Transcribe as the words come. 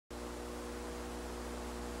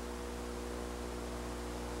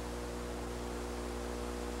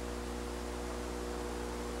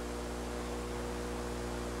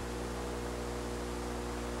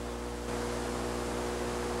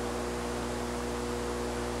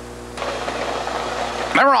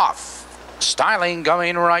They're off. Styling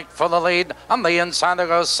going right for the lead. On the inside there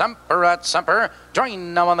goes Semper at Semper.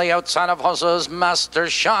 Join now on the outside of horses Master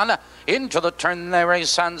Sean. Into the turn they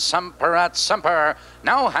race, and Semper at Semper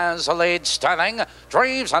now has a lead. Styling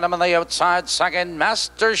drives on him on the outside. Second,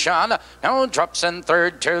 Master Sean now drops in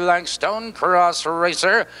third. 2 lengths Stone Cross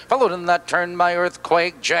Racer, followed in that turn by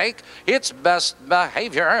Earthquake Jake. It's Best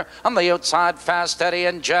Behavior on the outside. Fast Eddie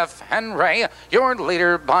and Jeff Henry. Your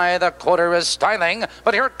leader by the quarter is Styling,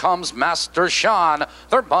 but here comes Master Sean.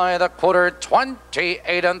 They're by the quarter,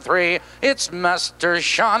 28 and 3. It's Master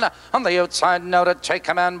Sean on the outside now to take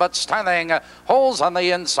command, but Styling holds on the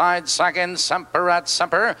inside. Second, Semper at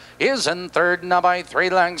Semper is in third now by 3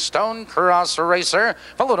 lengths. Stone Cross Racer,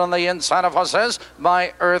 followed on the inside of horses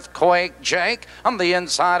by Earthquake Jake. On the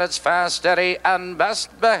inside it's Fast Eddie and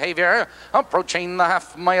Best Behavior. Approaching the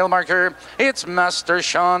half-mile marker, it's Master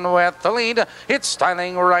Sean with the lead. It's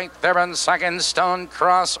Styling right there in second. Stone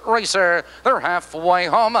Cross Racer, they're halfway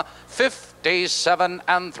home, 57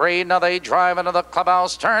 and 3. Now they drive into the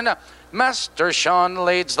clubhouse turn. Master Sean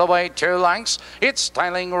leads the way 2 lengths. It's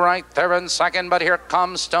Styling right there in second, but here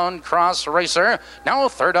comes Stone Cross Racer. Now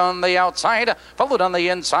third on the outside, followed on the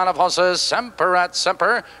inside of horses Semper at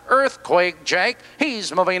Semper. Earthquake Jake,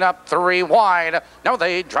 he's moving up 3 wide. Now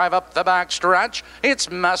they drive up the back stretch.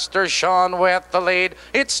 It's Master Sean with the lead.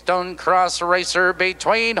 It's Stone Cross Racer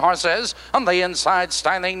between horses. On the inside,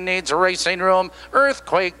 Styling needs racing room.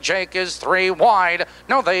 Earthquake Jake is 3 wide.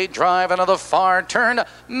 Now they drive into the far turn.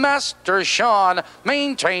 Master Sean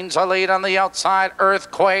maintains a lead on the outside.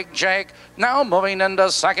 Earthquake Jake now moving into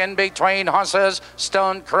second between horses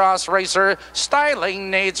Stone Cross Racer. Styling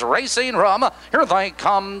needs racing room. Here they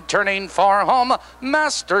come turning for home.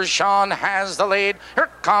 Master Sean has the lead. Here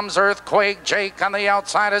comes Earthquake Jake on the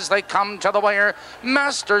outside as they come to the wire.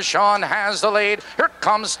 Master Sean has the lead. Here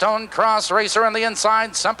comes Stone Cross Racer on the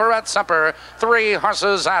inside. Semper at Semper. 3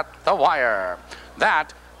 horses at the wire.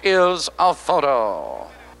 That is a photo.